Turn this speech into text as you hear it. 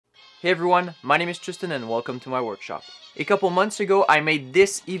Hey everyone, my name is Tristan and welcome to my workshop. A couple months ago I made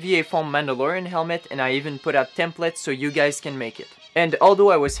this EVA foam Mandalorian helmet and I even put out templates so you guys can make it. And although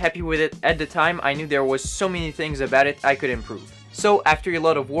I was happy with it at the time, I knew there was so many things about it I could improve. So after a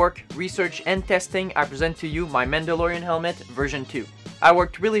lot of work, research and testing, I present to you my Mandalorian helmet version 2. I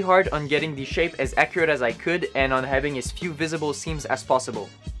worked really hard on getting the shape as accurate as I could and on having as few visible seams as possible.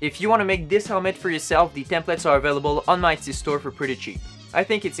 If you want to make this helmet for yourself, the templates are available on my Etsy store for pretty cheap. I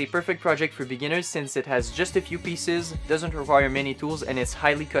think it's a perfect project for beginners since it has just a few pieces, doesn't require many tools, and is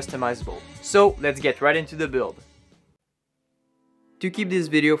highly customizable. So let's get right into the build. To keep this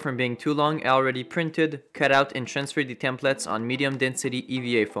video from being too long, I already printed, cut out, and transferred the templates on medium density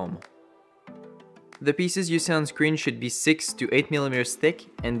EVA foam. The pieces you see on screen should be 6 to 8 mm thick,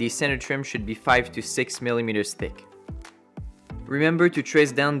 and the center trim should be 5 to 6 mm thick. Remember to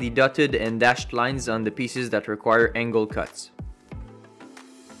trace down the dotted and dashed lines on the pieces that require angle cuts.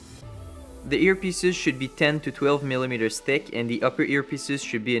 The earpieces should be 10 to 12 mm thick, and the upper earpieces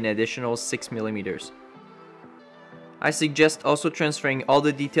should be an additional 6 mm. I suggest also transferring all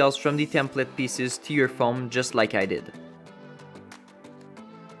the details from the template pieces to your foam just like I did.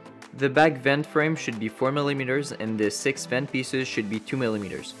 The back vent frame should be 4 mm and the 6 vent pieces should be 2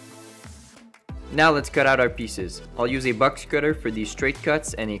 mm. Now let's cut out our pieces. I'll use a box cutter for the straight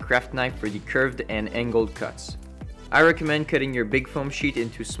cuts and a craft knife for the curved and angled cuts. I recommend cutting your big foam sheet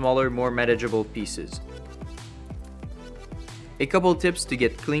into smaller, more manageable pieces. A couple tips to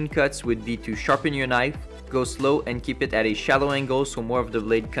get clean cuts would be to sharpen your knife, go slow, and keep it at a shallow angle so more of the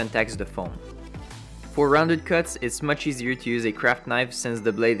blade contacts the foam. For rounded cuts, it's much easier to use a craft knife since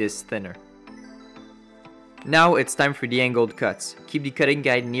the blade is thinner. Now it's time for the angled cuts. Keep the cutting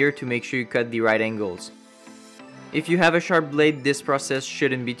guide near to make sure you cut the right angles. If you have a sharp blade, this process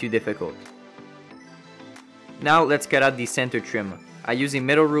shouldn't be too difficult. Now let's cut out the center trim. I use a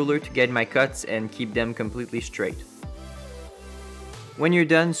metal ruler to guide my cuts and keep them completely straight. When you're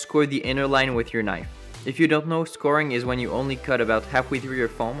done, score the inner line with your knife. If you don't know, scoring is when you only cut about halfway through your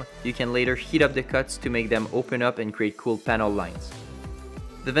foam. You can later heat up the cuts to make them open up and create cool panel lines.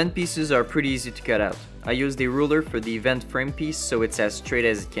 The vent pieces are pretty easy to cut out. I used a ruler for the vent frame piece so it's as straight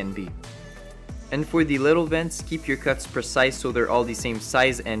as it can be. And for the little vents, keep your cuts precise so they're all the same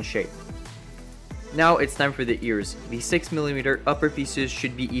size and shape. Now it's time for the ears. The 6 mm upper pieces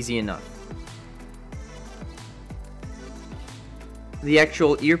should be easy enough. The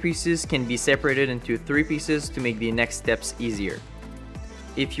actual earpieces can be separated into 3 pieces to make the next steps easier.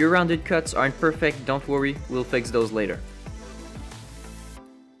 If your rounded cuts aren't perfect, don't worry, we'll fix those later.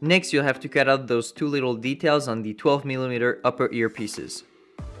 Next, you'll have to cut out those 2 little details on the 12 mm upper earpieces.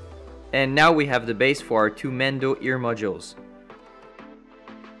 And now we have the base for our 2 Mando ear modules.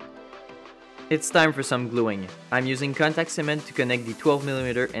 It's time for some gluing. I'm using contact cement to connect the 12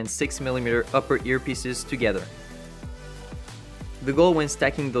 mm and 6 mm upper earpieces together. The goal when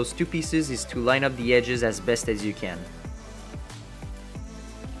stacking those 2 pieces is to line up the edges as best as you can.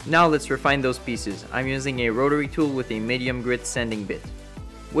 Now let's refine those pieces. I'm using a rotary tool with a medium grit sanding bit.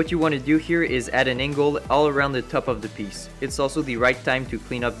 What you want to do here is add an angle all around the top of the piece. It's also the right time to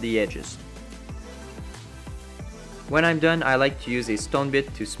clean up the edges. When I'm done, I like to use a stone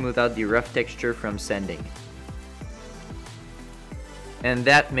bit to smooth out the rough texture from sanding. And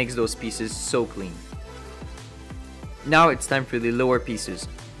that makes those pieces so clean. Now it's time for the lower pieces.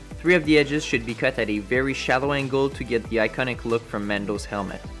 3 of the edges should be cut at a very shallow angle to get the iconic look from Mando's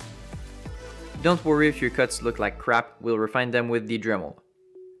helmet. Don't worry if your cuts look like crap, we'll refine them with the Dremel.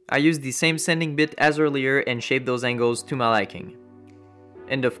 I used the same sanding bit as earlier and shaped those angles to my liking.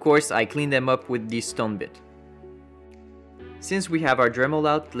 And of course, I cleaned them up with the stone bit. Since we have our Dremel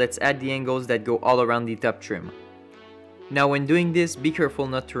out, let's add the angles that go all around the top trim. Now when doing this, be careful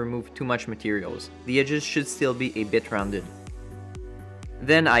not to remove too much materials. The edges should still be a bit rounded.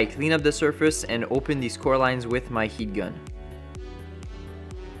 Then I clean up the surface and open the score lines with my heat gun.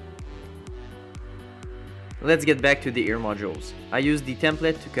 Let's get back to the ear modules. I used the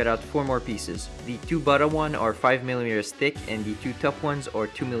template to cut out 4 more pieces. The 2 bottom ones are 5 mm thick and the 2 top ones are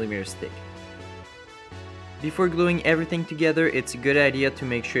 2 mm thick. Before gluing everything together, it's a good idea to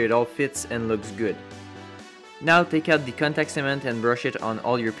make sure it all fits and looks good. Now take out the contact cement and brush it on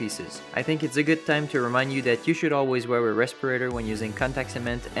all your pieces. I think it's a good time to remind you that you should always wear a respirator when using contact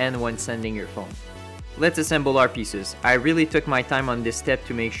cement and when sanding your foam. Let's assemble our pieces. I really took my time on this step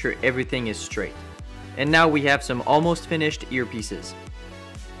to make sure everything is straight. And now we have some almost finished earpieces.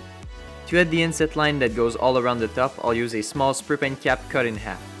 To add the inset line that goes all around the top, I'll use a small spray paint cap cut in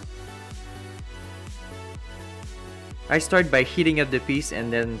half. I start by heating up the piece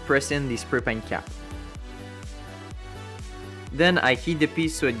and then press in the spray paint cap. Then I heat the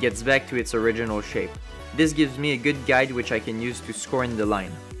piece so it gets back to its original shape. This gives me a good guide which I can use to score in the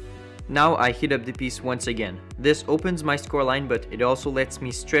line. Now I heat up the piece once again. This opens my score line, but it also lets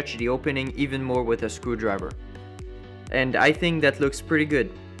me stretch the opening even more with a screwdriver. And I think that looks pretty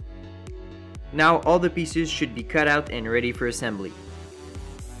good. Now all the pieces should be cut out and ready for assembly.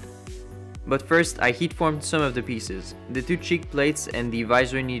 But first, I heat formed some of the pieces. The two cheek plates and the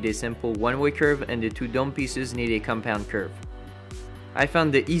visor need a simple one-way curve, and the two dome pieces need a compound curve. I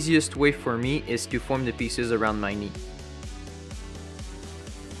found the easiest way for me is to form the pieces around my knee.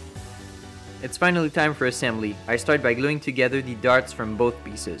 It's finally time for assembly. I start by gluing together the darts from both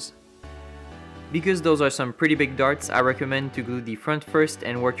pieces. Because those are some pretty big darts, I recommend to glue the front first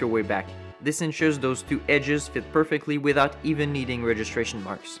and work your way back. This ensures those two edges fit perfectly without even needing registration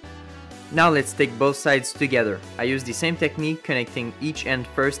marks. Now let's stick both sides together. I use the same technique, connecting each end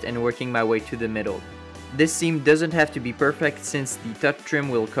first and working my way to the middle. This seam doesn't have to be perfect since the top trim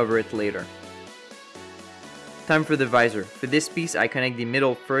will cover it later. Time for the visor. For this piece, I connect the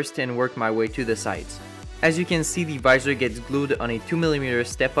middle first and work my way to the sides. As you can see, the visor gets glued on a 2mm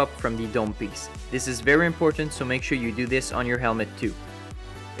step up from the dome piece. This is very important, so make sure you do this on your helmet too.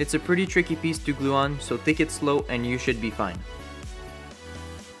 It's a pretty tricky piece to glue on, so take it slow and you should be fine.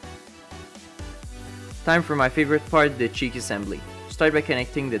 Time for my favorite part, the cheek assembly. Start by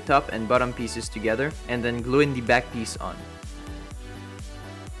connecting the top and bottom pieces together and then gluing the back piece on.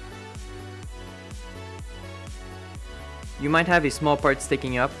 You might have a small part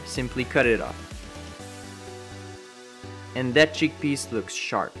sticking up, simply cut it off. And that cheek piece looks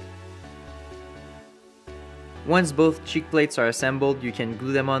sharp. Once both cheek plates are assembled, you can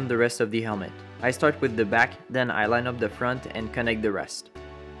glue them on the rest of the helmet. I start with the back, then I line up the front and connect the rest.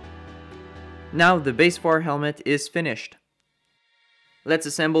 Now the base for our helmet is finished. Let's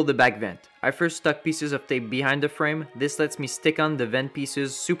assemble the back vent. I first stuck pieces of tape behind the frame. This lets me stick on the vent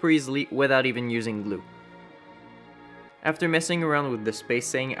pieces super easily without even using glue. After messing around with the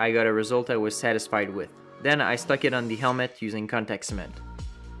spacing, I got a result I was satisfied with. Then I stuck it on the helmet using contact cement.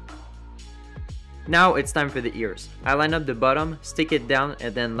 Now it's time for the ears. I line up the bottom, stick it down,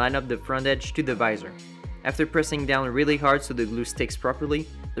 and then line up the front edge to the visor. After pressing down really hard so the glue sticks properly,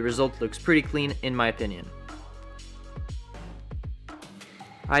 the result looks pretty clean in my opinion.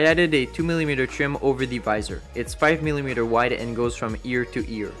 I added a 2mm trim over the visor. It's 5mm wide and goes from ear to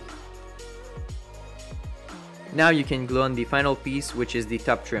ear. Now you can glue on the final piece, which is the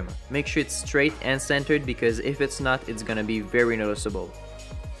top trim. Make sure it's straight and centered because if it's not, it's gonna be very noticeable.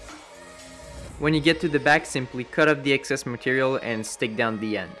 When you get to the back, simply cut off the excess material and stick down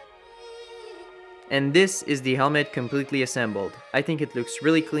the end. And this is the helmet completely assembled. I think it looks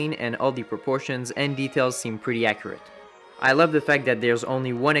really clean and all the proportions and details seem pretty accurate. I love the fact that there's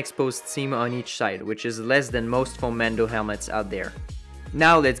only one exposed seam on each side, which is less than most foam Mando helmets out there.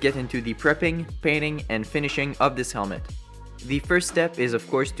 Now let's get into the prepping, painting, and finishing of this helmet. The first step is of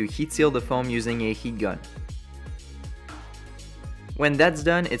course to heat seal the foam using a heat gun. When that's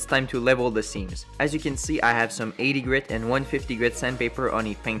done, it's time to level the seams. As you can see, I have some 80 grit and 150 grit sandpaper on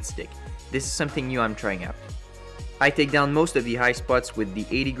a paint stick. This is something new I'm trying out. I take down most of the high spots with the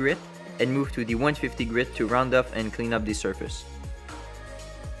 80 grit and move to the 150 grit to round off and clean up the surface.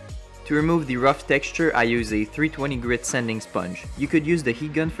 To remove the rough texture, I use a 320 grit sanding sponge. You could use the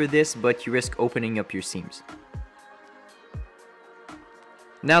heat gun for this, but you risk opening up your seams.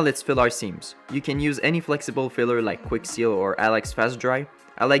 Now let's fill our seams. You can use any flexible filler like Quick Seal or Alex Fast Dry.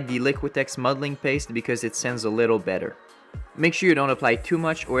 I like the Liquitex modeling paste because it sands a little better. Make sure you don't apply too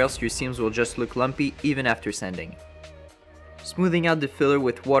much or else your seams will just look lumpy even after sanding. Smoothing out the filler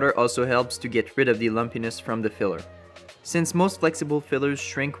with water also helps to get rid of the lumpiness from the filler. Since most flexible fillers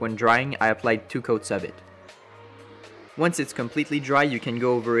shrink when drying, I applied 2 coats of it. Once it's completely dry, you can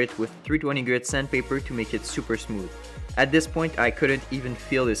go over it with 320 grit sandpaper to make it super smooth. At this point, I couldn't even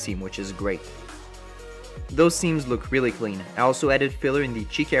feel the seam, which is great. Those seams look really clean. I also added filler in the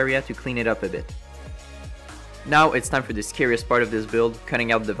cheek area to clean it up a bit. Now it's time for the scariest part of this build,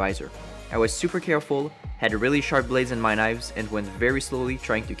 cutting out the visor. I was super careful, had really sharp blades in my knives, and went very slowly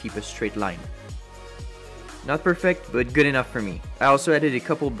trying to keep a straight line. Not perfect, but good enough for me. I also added a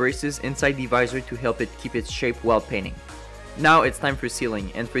couple braces inside the visor to help it keep its shape while painting. Now it's time for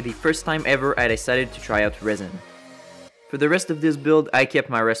sealing, and for the first time ever I decided to try out resin. For the rest of this build, I kept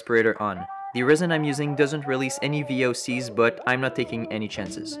my respirator on. The resin I'm using doesn't release any VOCs, but I'm not taking any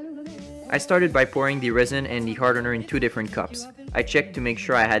chances. I started by pouring the resin and the hardener in 2 different cups. I checked to make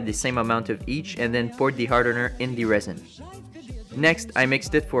sure I had the same amount of each and then poured the hardener in the resin. Next, I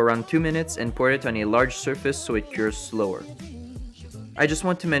mixed it for around 2 minutes and poured it on a large surface so it cures slower. I just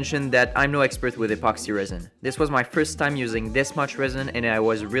want to mention that I'm no expert with epoxy resin. This was my first time using this much resin and I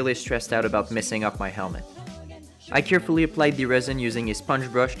was really stressed out about messing up my helmet. I carefully applied the resin using a sponge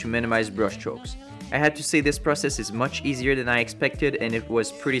brush to minimize brush strokes. I had to say this process is much easier than I expected and it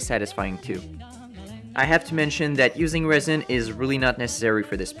was pretty satisfying too. I have to mention that using resin is really not necessary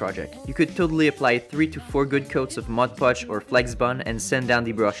for this project. You could totally apply 3 to 4 good coats of Mod Podge or Flex Bond and sand down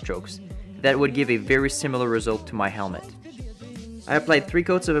the brush strokes. That would give a very similar result to my helmet. I applied 3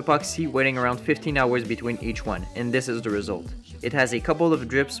 coats of epoxy, waiting around 15 hours between each one, and this is the result. It has a couple of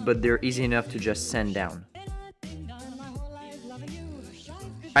drips, but they're easy enough to just sand down.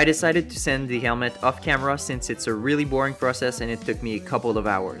 I decided to sand the helmet off camera since it's a really boring process and it took me a couple of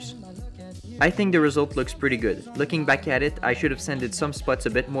hours. I think the result looks pretty good. Looking back at it, I should have sanded some spots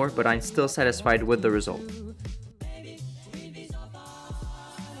a bit more, but I'm still satisfied with the result.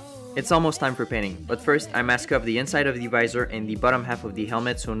 It's almost time for painting, but first I mask up the inside of the visor and the bottom half of the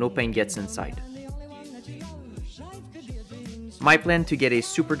helmet so no paint gets inside. My plan to get a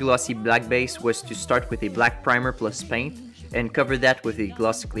super glossy black base was to start with a black primer plus paint and cover that with a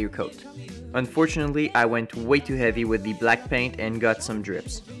gloss clear coat. Unfortunately, I went way too heavy with the black paint and got some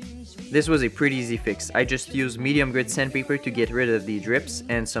drips. This was a pretty easy fix. I just used medium grit sandpaper to get rid of the drips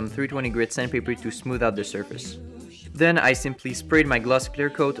and some 320 grit sandpaper to smooth out the surface. Then I simply sprayed my gloss clear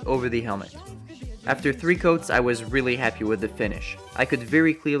coat over the helmet. After 3 coats, I was really happy with the finish. I could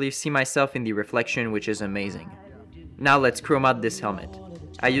very clearly see myself in the reflection, which is amazing. Now let's chrome out this helmet.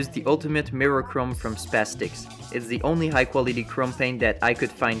 I used the Ultimate Mirror Chrome from Spastics. It's the only high quality chrome paint that I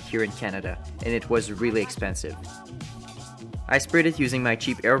could find here in Canada, and it was really expensive. I sprayed it using my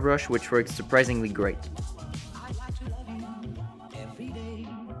cheap airbrush, which worked surprisingly great.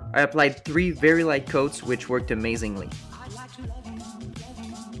 I applied 3 very light coats, which worked amazingly.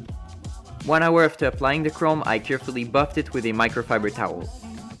 1 hour after applying the chrome, I carefully buffed it with a microfiber towel.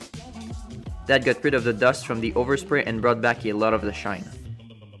 That got rid of the dust from the overspray and brought back a lot of the shine.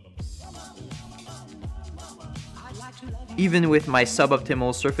 Even with my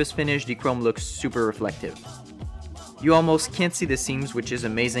suboptimal surface finish, the chrome looks super reflective. You almost can't see the seams, which is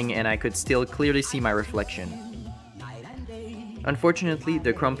amazing, and I could still clearly see my reflection. Unfortunately,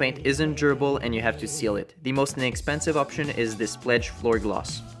 the chrome paint isn't durable and you have to seal it. The most inexpensive option is this Pledge Floor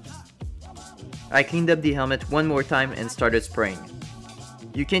Gloss. I cleaned up the helmet one more time and started spraying.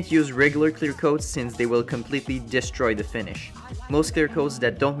 You can't use regular clear coats since they will completely destroy the finish. Most clear coats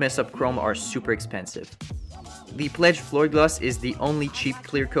that don't mess up chrome are super expensive. The Pledge Floor Gloss is the only cheap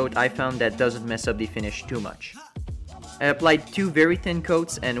clear coat I found that doesn't mess up the finish too much. I applied 2 very thin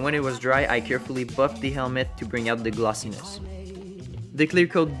coats, and when it was dry, I carefully buffed the helmet to bring out the glossiness. The clear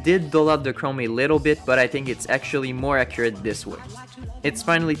coat did dull out the chrome a little bit, but I think it's actually more accurate this way. It's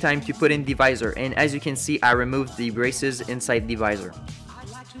finally time to put in the visor, and as you can see, I removed the braces inside the visor.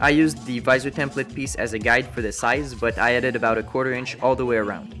 I used the visor template piece as a guide for the size, but I added about a 1/4 inch all the way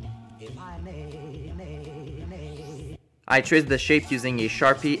around. I traced the shape using a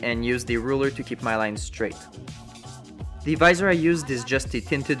Sharpie and used a ruler to keep my lines straight. The visor I used is just a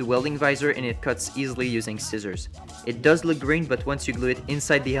tinted welding visor and it cuts easily using scissors. It does look green, but once you glue it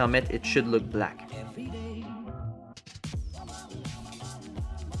inside the helmet, it should look black.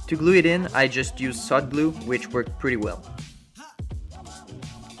 To glue it in, I just used sod glue, which worked pretty well.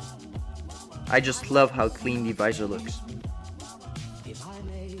 I just love how clean the visor looks.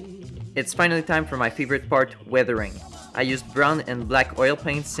 It's finally time for my favorite part, weathering. I used brown and black oil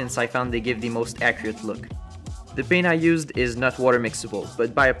paints since I found they give the most accurate look. The paint I used is not water mixable,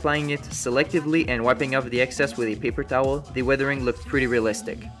 but by applying it selectively and wiping off the excess with a paper towel, the weathering looked pretty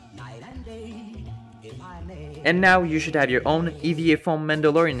realistic. And now you should have your own EVA foam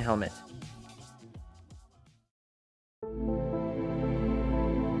Mandalorian helmet.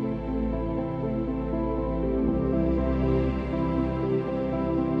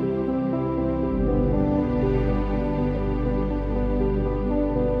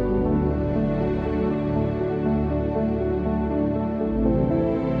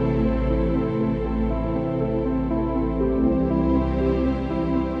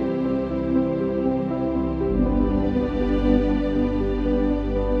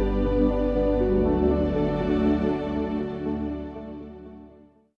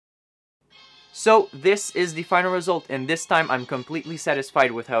 So this is the final result, and this time I'm completely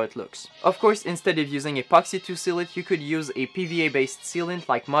satisfied with how it looks. Of course, instead of using epoxy to seal it, you could use a PVA based sealant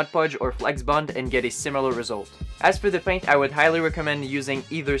like Mod Podge or Flex Bond and get a similar result. As for the paint, I would highly recommend using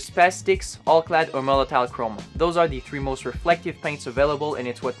either Spastix, All-Clad or Volatile Chrome. Those are the 3 most reflective paints available, and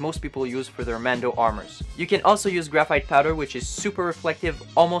it's what most people use for their Mando armors. You can also use graphite powder, which is super reflective,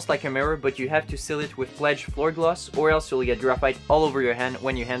 almost like a mirror, but you have to seal it with Pledge floor gloss or else you'll get graphite all over your hand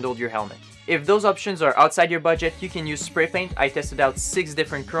when you handled your helmet. If those options are outside your budget, you can use spray paint. I tested out 6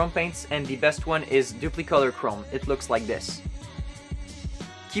 different chrome paints and the best one is Duplicolor Chrome. It looks like this.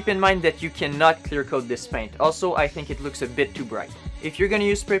 Keep in mind that you cannot clear coat this paint. Also, I think it looks a bit too bright. If you're gonna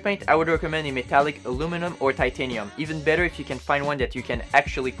use spray paint, I would recommend a metallic aluminum or titanium. Even better if you can find one that you can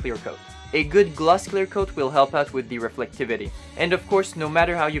actually clear coat. A good gloss clear coat will help out with the reflectivity. And of course, no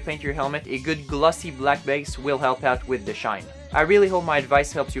matter how you paint your helmet, a good glossy black base will help out with the shine. I really hope my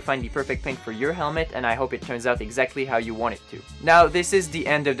advice helps you find the perfect paint for your helmet, and I hope it turns out exactly how you want it to. Now, this is the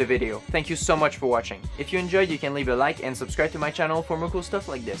end of the video. Thank you so much for watching. If you enjoyed, you can leave a like and subscribe to my channel for more cool stuff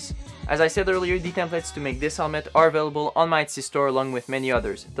like this. As I said earlier, the templates to make this helmet are available on my Etsy store along with many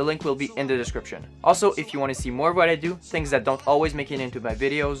others. The link will be in the description. Also, if you want to see more of what I do, things that don't always make it into my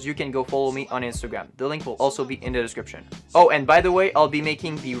videos, you can go follow me on Instagram. The link will also be in the description. Oh, and by the way, I'll be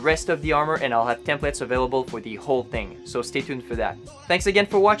making the rest of the armor and I'll have templates available for the whole thing, so stay tuned for that. Thanks again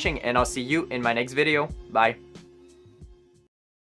for watching, and I'll see you in my next video. Bye.